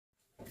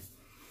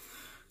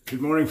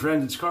Good morning,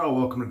 friends. It's Carl.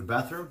 Welcome to the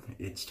bathroom.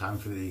 It's time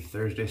for the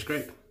Thursday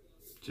scrape.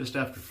 Just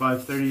after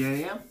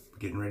 5:30 a.m.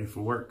 Getting ready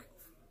for work.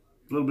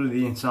 A little bit of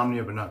the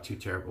insomnia, but not too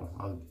terrible.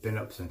 I've been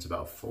up since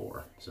about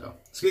 4. So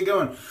let's get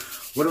going.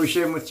 What are we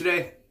shaving with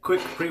today? Quick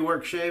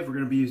pre-work shave. We're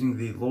going to be using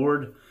the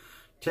Lord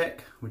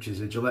Tech, which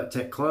is a Gillette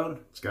Tech clone.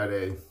 It's got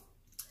a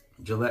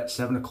Gillette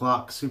 7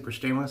 o'clock super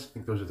stainless. I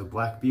think those are the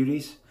Black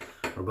Beauties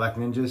or Black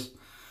Ninjas.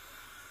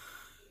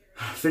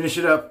 Finish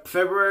it up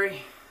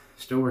February.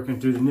 Still working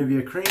through the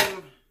Nivea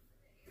cream.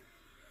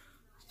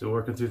 Still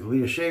working through the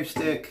Leah shave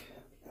stick.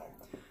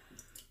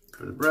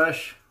 For the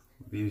brush,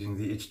 we'll be using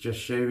the It's Just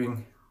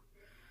Shaving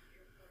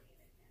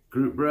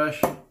group brush.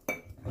 For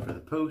the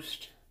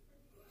post,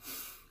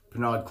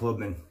 Pinaud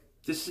Clubman.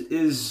 This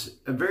is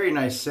a very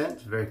nice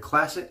scent, very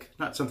classic.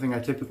 Not something I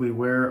typically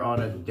wear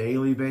on a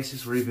daily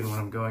basis or even when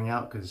I'm going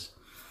out because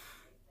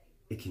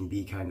it can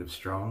be kind of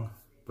strong.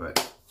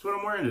 But it's what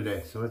I'm wearing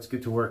today, so let's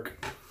get to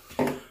work.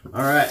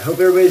 Alright, hope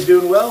everybody's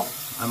doing well.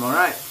 I'm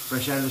alright.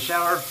 Fresh out of the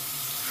shower.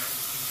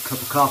 Cup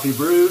of coffee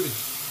brewed.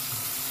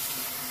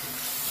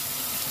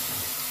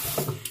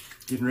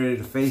 Getting ready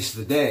to face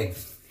the day.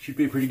 Should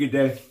be a pretty good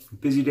day.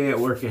 Busy day at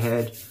work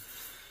ahead.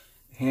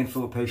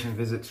 Handful of patient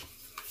visits.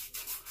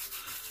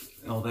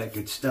 All that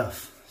good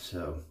stuff.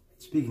 So,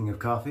 speaking of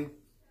coffee,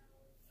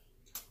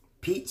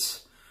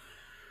 Peet's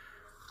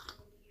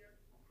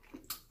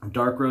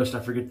dark roast.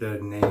 I forget the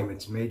name.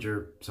 It's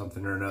Major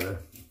something or another.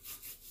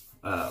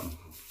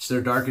 It's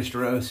their darkest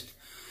roast.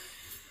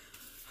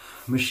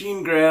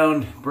 Machine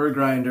ground, burr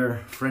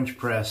grinder, French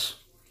press,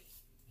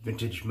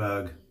 vintage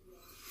mug,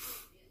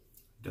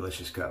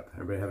 delicious cup.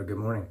 Everybody have a good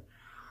morning.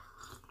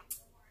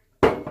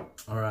 All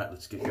right,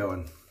 let's get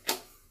going.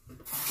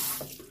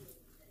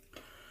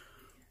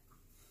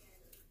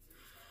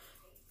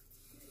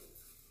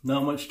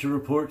 Not much to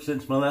report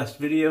since my last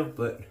video,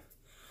 but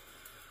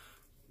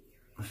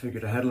I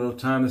figured I had a little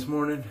time this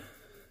morning,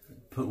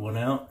 put one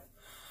out.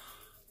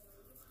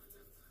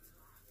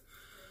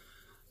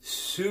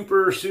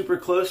 Super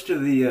close to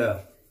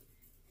the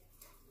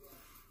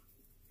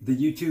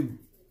YouTube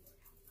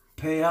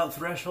payout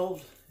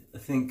threshold, I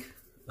think.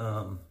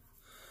 So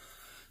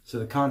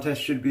the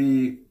contest should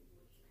be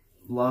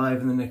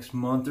live in the next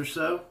month or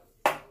so.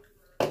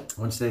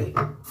 Once they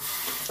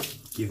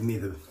give me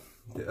the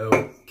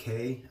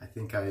okay, I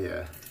think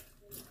I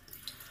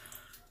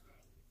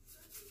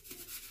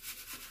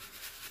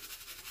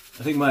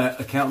think my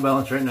account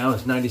balance right now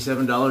is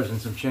 $97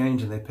 and some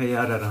change, and they pay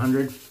out at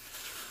 $100.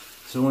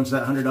 So once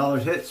that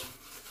 $100 hits,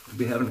 we'll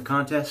be having a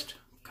contest.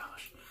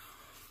 Gosh,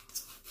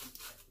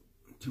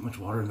 too much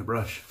water in the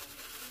brush.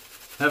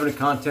 Having a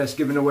contest,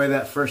 giving away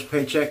that first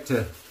paycheck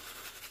to,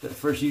 that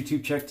first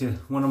YouTube check to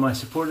one of my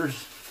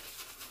supporters.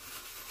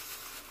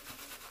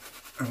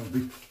 I'll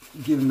be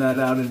giving that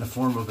out in the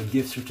form of a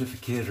gift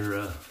certificate or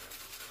a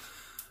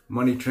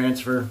money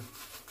transfer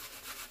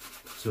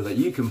so that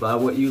you can buy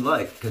what you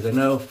like. Because I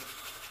know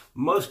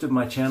most of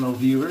my channel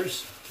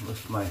viewers,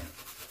 most of my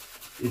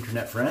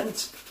internet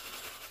friends,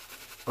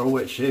 are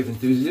wet shave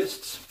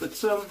enthusiasts, but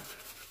some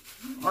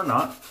are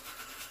not.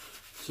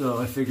 So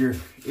I figure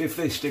if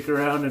they stick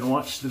around and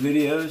watch the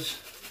videos,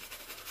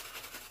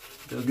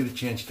 they'll get a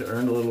chance to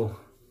earn a little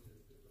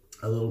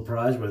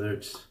prize, whether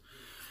it's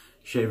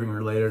shaving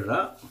related or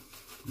not.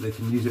 They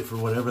can use it for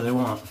whatever they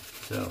want.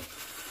 So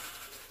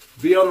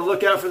be on the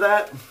lookout for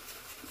that.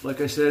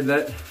 Like I said,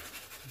 that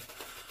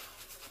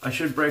I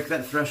should break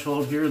that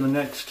threshold here in the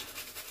next,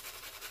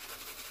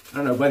 I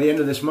don't know, by the end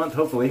of this month,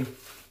 hopefully.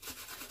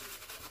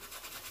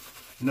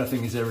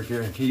 Nothing is ever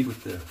guaranteed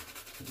with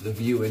the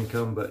view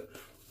income, but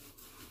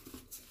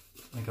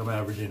I think I'm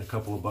averaging a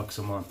couple of bucks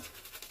a month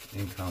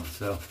income.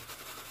 So,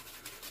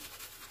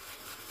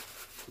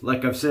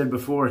 like I've said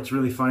before, it's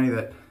really funny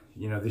that,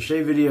 you know, the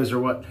shave videos are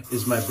what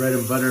is my bread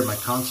and butter, my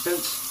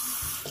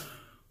constants.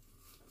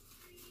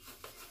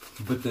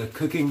 But the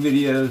cooking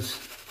videos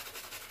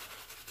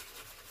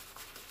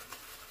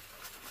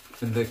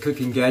and the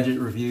cooking gadget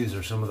reviews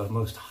are some of the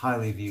most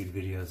highly viewed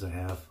videos I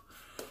have.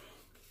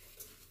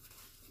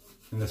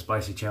 And the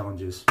spicy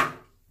challenges,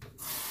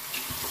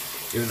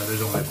 even though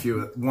there's only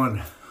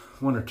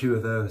one or two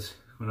of those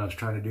when I was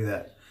trying to do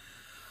that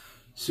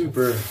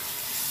super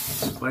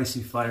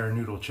spicy fire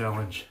noodle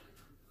challenge.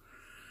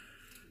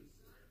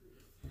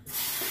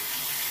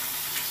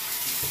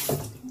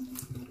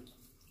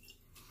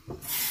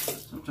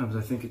 Sometimes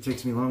I think it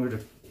takes me longer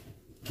to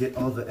get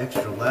all the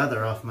extra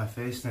lather off my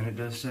face than it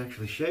does to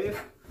actually shave.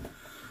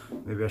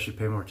 Maybe I should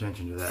pay more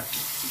attention to that.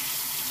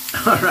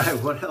 All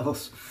right, what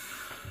else?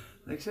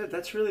 Like I said,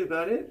 that's really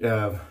about it.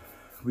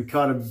 We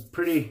caught a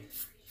pretty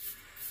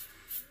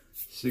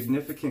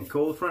significant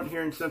cold front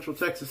here in Central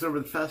Texas over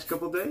the past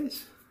couple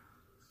days.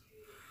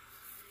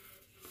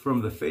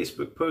 From the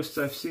Facebook posts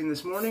I've seen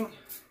this morning,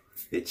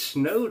 it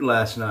snowed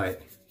last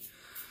night.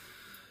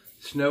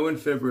 Snow in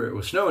February.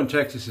 Well, snow in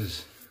Texas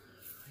is,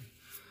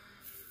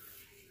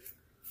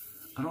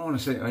 I don't want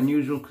to say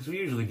unusual, because we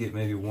usually get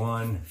maybe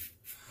one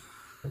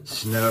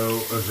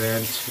snow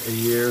event a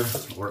year,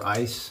 or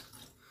ice.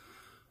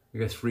 I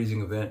guess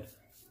freezing event.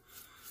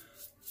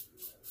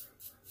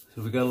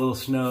 So we got a little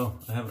snow.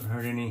 I haven't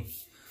heard any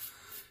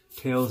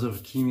tales of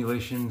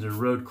accumulations or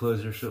road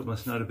closures, so it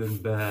must not have been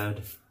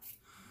bad.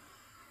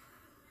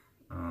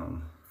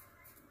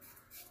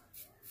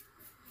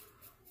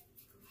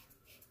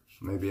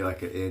 Maybe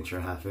like an inch or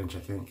half inch, I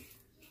think.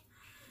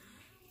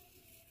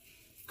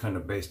 Kind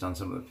of based on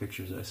some of the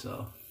pictures I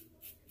saw.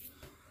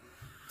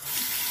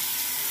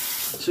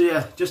 So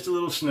yeah, just a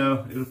little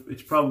snow.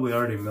 It's probably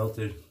already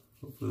melted.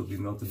 Hopefully it'll be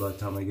melted by the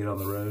time I get on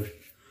the road.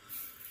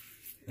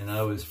 And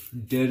I was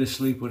dead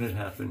asleep when it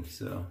happened,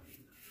 so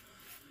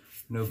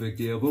no big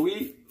deal. But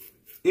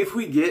if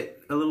we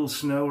get a little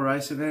snow or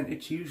ice event,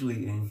 it's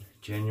usually in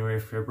January,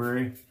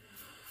 February.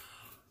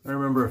 I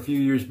remember a few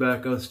years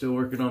back, I was still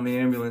working on the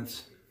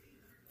ambulance,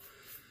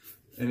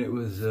 and it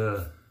was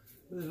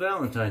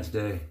Valentine's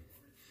Day,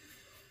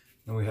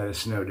 and we had a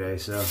snow day.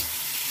 So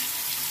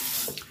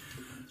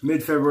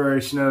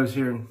mid-February snows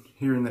here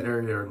in the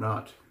area are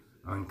not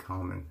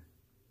uncommon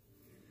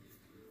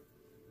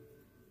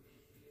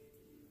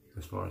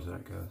as far as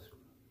that goes.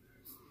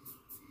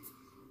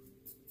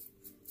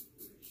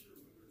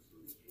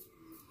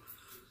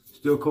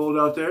 Still cold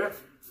out there.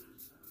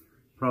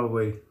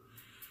 Probably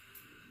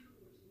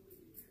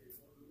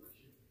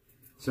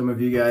some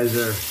of you guys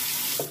are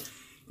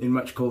in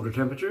much colder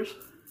temperatures.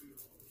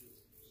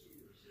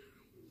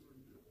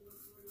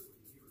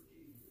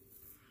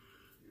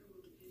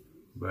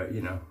 But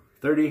you know,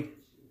 30,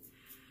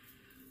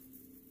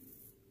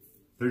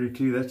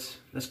 32,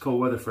 that's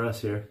cold weather for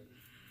us here.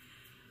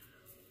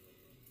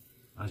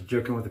 I was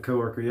joking with a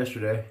coworker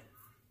yesterday.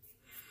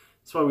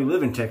 That's why we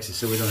live in Texas,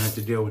 so we don't have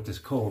to deal with this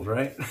cold,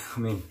 right? I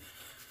mean,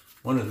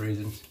 one of the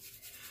reasons.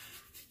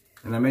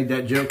 And I made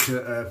that joke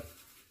to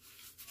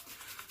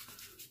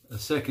a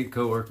second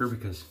coworker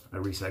because I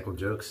recycle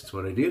jokes. That's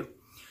what I do.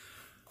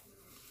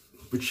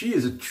 But she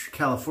is a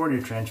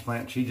California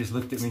transplant. She just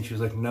looked at me and she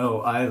was like,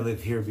 "No, I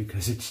live here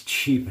because it's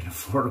cheap and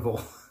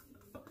affordable."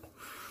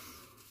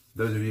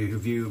 Those of you who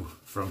view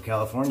from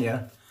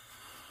California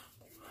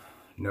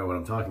know what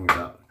I'm talking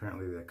about.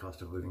 Apparently the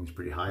cost of living is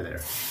pretty high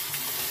there.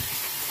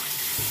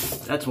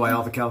 That's why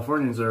all the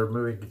Californians are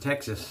moving to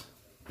Texas.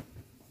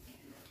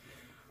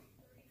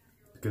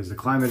 Because the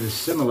climate is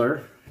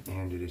similar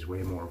and it is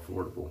way more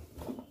affordable.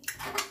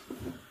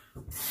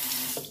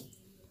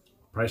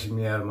 Pricing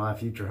me out of my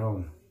future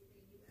home.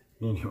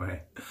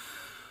 Anyway,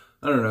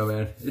 I don't know,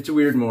 man. It's a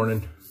weird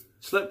morning.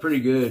 Slept pretty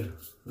good.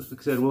 Like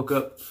I said, woke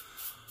up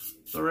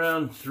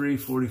around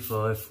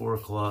 3:45, 4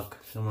 o'clock,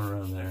 somewhere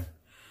around there.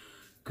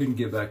 Couldn't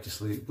get back to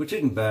sleep, which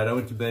isn't bad. I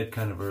went to bed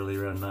kind of early,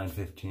 around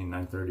 9:15,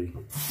 9:30.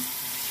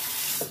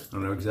 I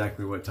don't know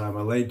exactly what time.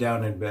 I laid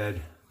down in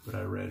bed, but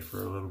I read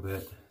for a little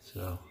bit,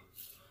 so.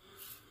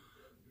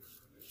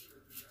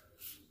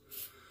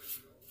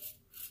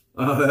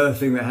 Oh, the other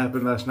thing that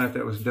happened last night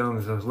that was dumb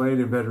is I was laying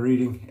in bed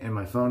reading and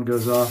my phone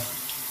goes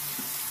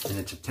off and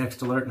it's a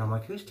text alert and I'm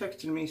like, who's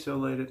texting me so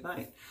late at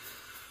night?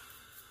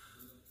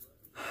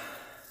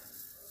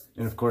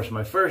 And of course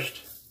my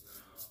first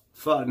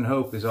thought and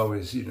hope is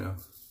always, you know,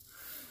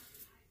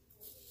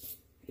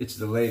 it's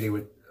the lady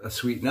with a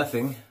sweet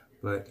nothing,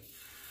 but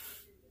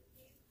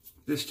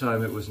this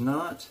time it was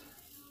not.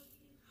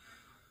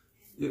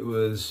 It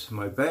was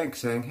my bank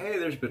saying, hey,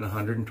 there's been a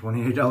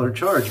 $128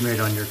 charge made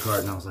on your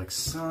card. And I was like,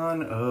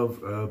 son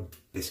of a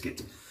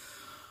biscuit.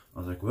 I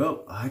was like,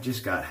 well, I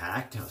just got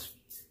hacked. I was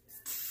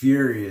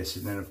furious.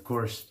 And then, of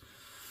course,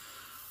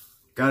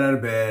 got out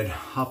of bed,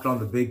 hopped on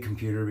the big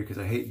computer because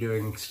I hate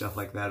doing stuff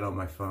like that on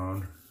my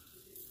phone.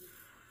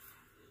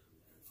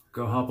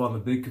 Go hop on the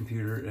big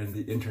computer and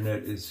the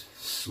internet is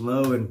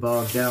slow and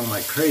bogged down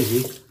like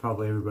crazy.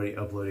 Probably everybody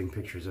uploading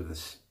pictures of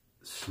this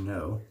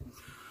snow.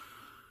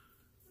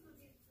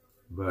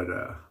 But,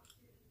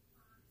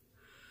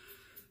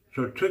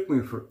 so it took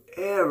me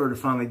forever to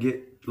finally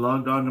get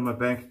logged onto my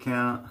bank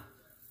account.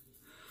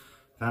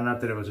 Found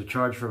out that it was a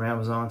charge from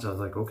Amazon, so I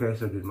was like, okay,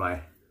 so did my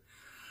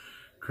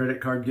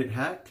credit card get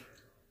hacked?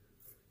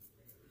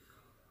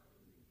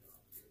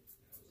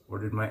 Or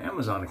did my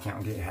Amazon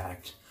account get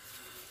hacked?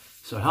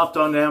 So I hopped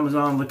onto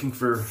Amazon looking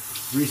for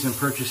recent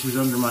purchases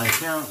under my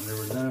account, and there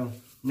were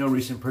no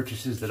recent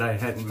purchases that I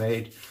hadn't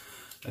made.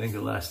 I think the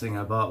last thing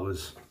I bought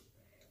was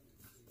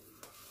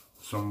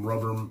some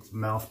rubber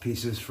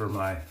mouthpieces for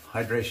my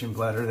hydration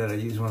bladder that I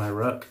use when I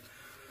ruck.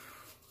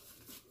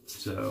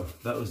 So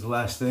that was the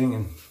last thing,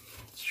 and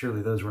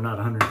surely those were not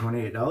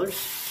 $128.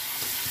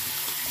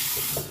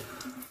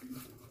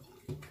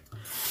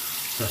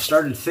 So I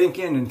started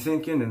thinking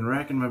and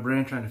racking my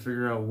brain trying to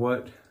figure out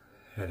what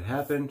had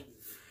happened.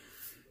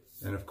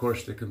 And of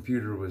course the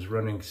computer was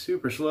running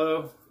super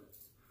slow,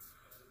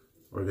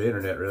 or the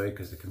internet really,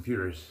 because the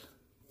computer is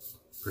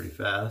pretty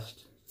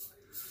fast.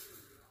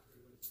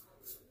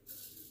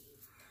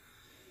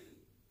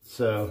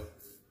 So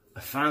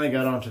I finally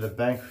got onto the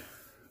bank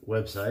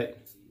website,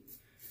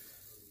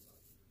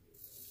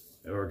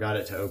 or got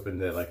it to open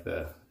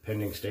the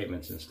pending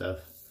statements and stuff.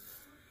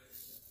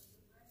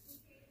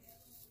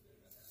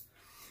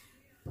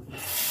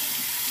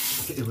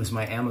 It was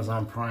my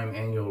Amazon Prime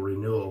annual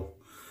renewal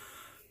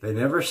They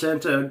never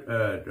sent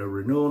a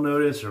renewal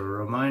notice or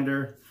a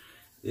reminder.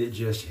 It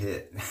just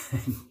hit.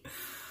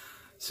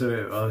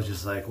 So I was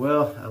just like,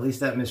 well, at least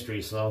that mystery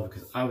is solved,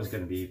 because I was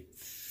going to be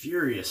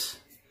furious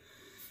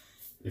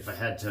if I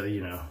had to,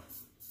 you know,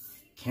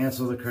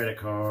 cancel the credit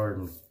card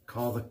and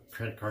call the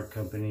credit card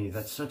company.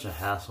 That's such a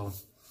hassle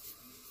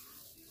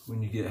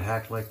when you get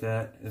hacked like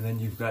that. And then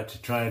you've got to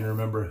try and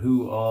remember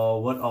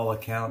what all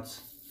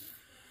accounts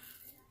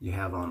you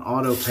have on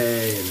auto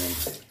pay, and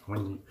then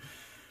when you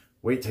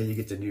wait till you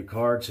get the new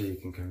card so you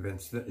can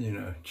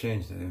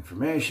change the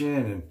information,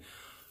 and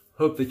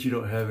hope that you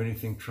don't have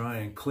anything try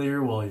and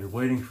clear while you're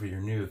waiting for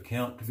your new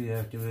account to be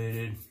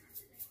activated.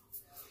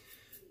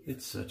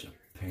 It's such a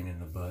pain in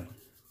the butt.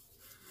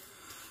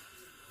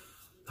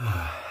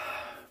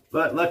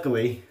 But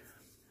luckily,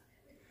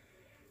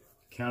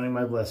 counting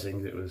my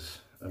blessings, it was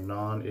a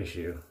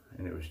non-issue,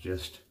 and it was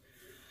just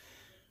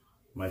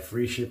my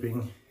free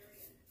shipping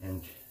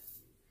and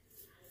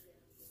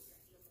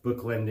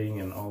book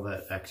lending and all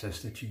that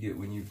access that you get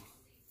when you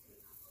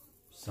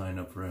sign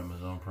up for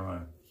Amazon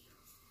Prime.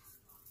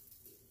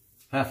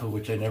 Half of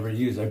which I never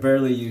use. I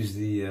barely use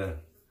their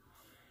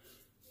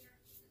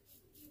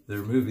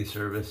movie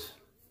service.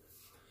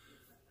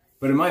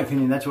 But in my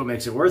opinion, that's what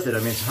makes it worth it. I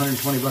mean, it's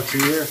 120 bucks a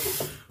year.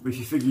 But if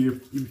you figure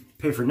you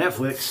pay for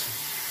Netflix,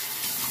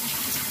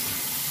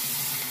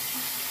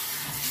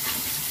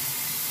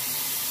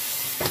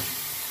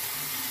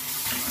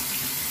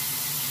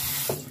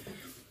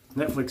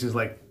 Netflix is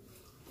like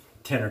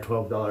 $10 or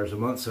 $12 a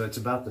month, so it's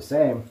about the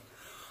same.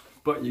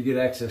 But you get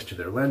access to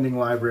their lending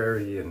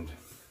library and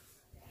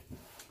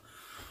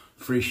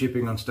free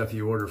shipping on stuff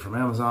you order from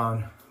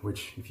Amazon,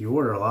 which if you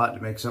order a lot,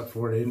 it makes up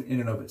for it in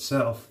and of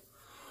itself.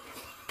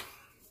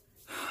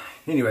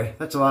 Anyway,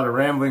 that's a lot of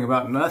rambling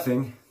about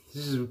nothing.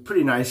 This is a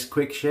pretty nice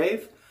quick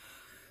shave.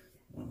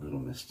 One little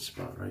missed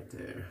spot right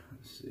there.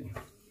 Let's see.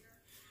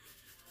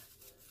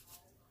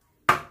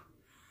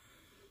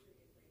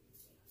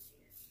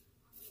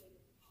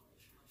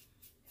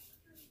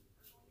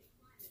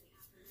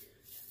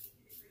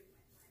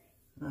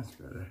 That's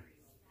better.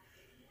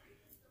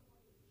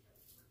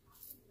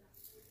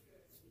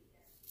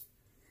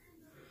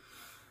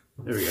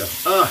 There we go.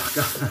 Oh,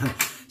 God.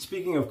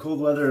 Speaking of cold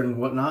weather and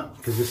whatnot,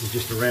 because this is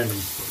just a random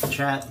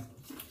chat,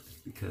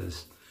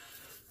 because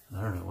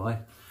I don't know why.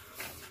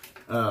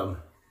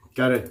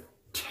 Got a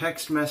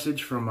text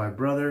message from my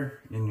brother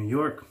in New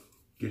York,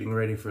 getting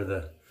ready for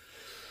the,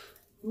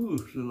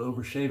 little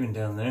overshaving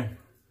down there.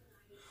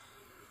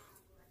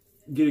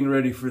 Getting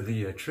ready for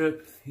the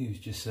trip. He was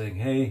just saying,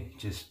 hey,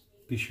 just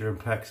be sure and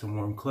pack some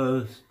warm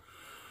clothes.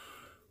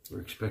 We're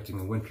expecting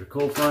a winter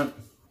cold front.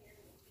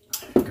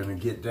 Gonna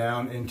get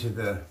down into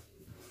the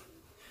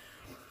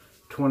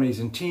 20s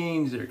and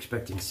teens. They're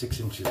expecting 6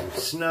 inches of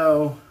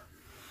snow,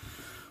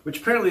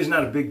 which apparently is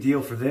not a big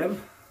deal for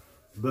them,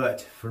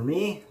 but for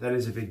me, that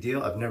is a big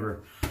deal. I've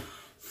never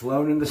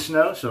flown in the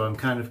snow, so I'm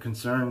kind of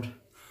concerned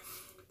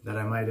that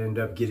I might end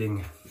up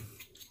getting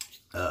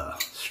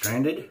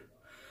stranded,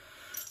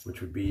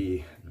 which would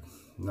be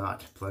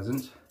not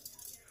pleasant.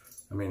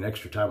 I mean,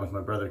 extra time with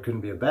my brother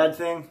couldn't be a bad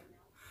thing,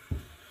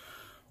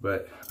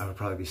 but I would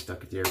probably be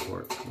stuck at the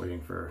airport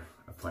waiting for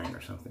a plane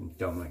or something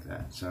dumb like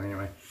that. So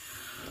anyway,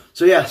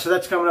 so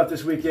that's coming up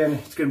this weekend.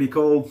 It's gonna be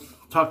cold.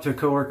 Talked to a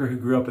coworker who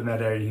grew up in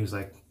that area. He was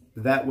like,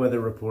 that weather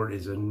report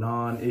is a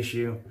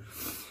non-issue.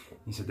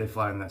 He said they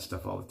fly in that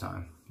stuff all the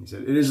time. He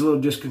said it is a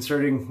little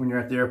disconcerting when you're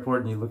at the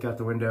airport and you look out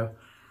the window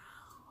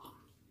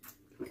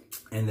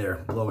and they're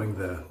blowing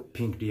the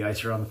pink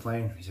de-icer on the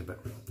plane. He said, but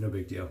no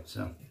big deal.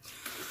 So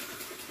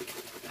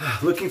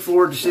looking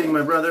forward to seeing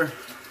my brother.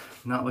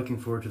 Not looking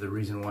forward to the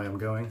reason why I'm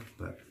going,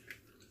 but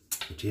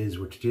it is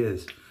what it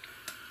is.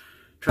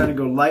 Trying to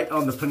go light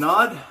on the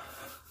Panaud,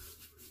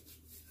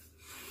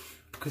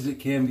 because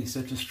it can be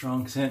such a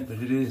strong scent, but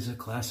it is a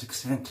classic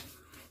scent.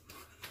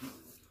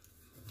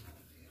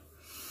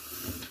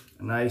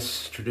 A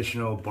nice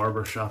traditional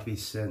barbershop-y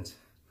scent.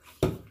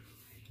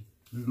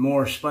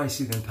 More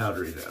spicy than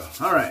powdery though.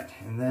 All right,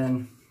 and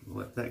then we'll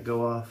let that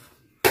go off,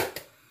 and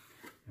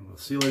we'll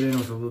seal it in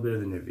with a little bit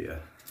of the Nivea.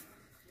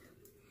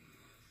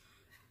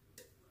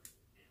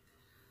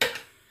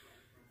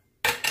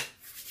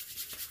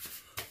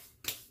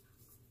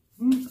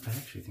 I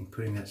actually think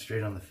putting that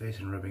straight on the face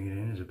and rubbing it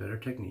in is a better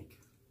technique.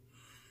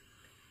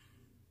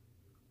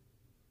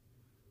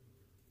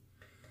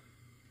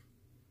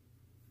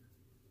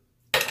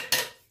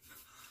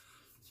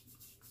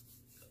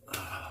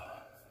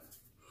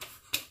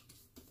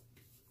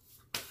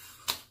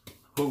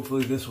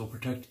 Hopefully this will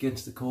protect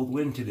against the cold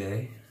wind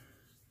today.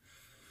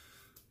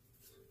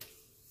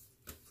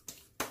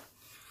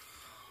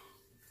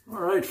 All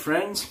right,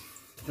 friends,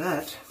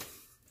 that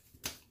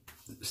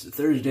is the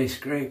Thursday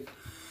scrape.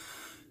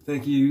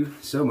 Thank you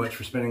so much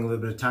for spending a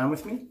little bit of time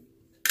with me.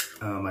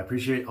 I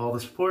appreciate all the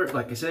support.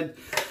 Like I said,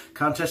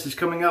 contest is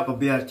coming up. I'll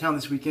be out of town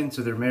this weekend,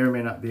 so there may or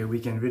may not be a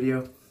weekend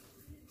video.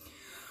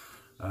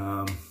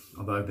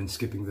 Although I've been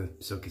skipping the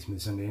Silky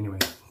Smooth Sunday anyway.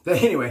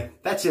 But anyway,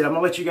 that's it. I'm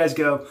gonna let you guys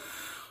go.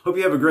 Hope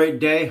you have a great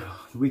day.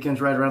 The weekend's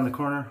right around the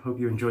corner.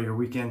 Hope you enjoy your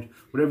weekend.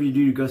 Whatever you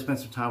do, go spend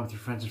some time with your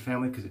friends and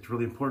family because it's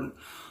really important.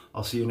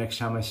 I'll see you next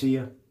time I see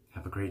you.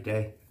 Have a great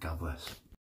day. God bless.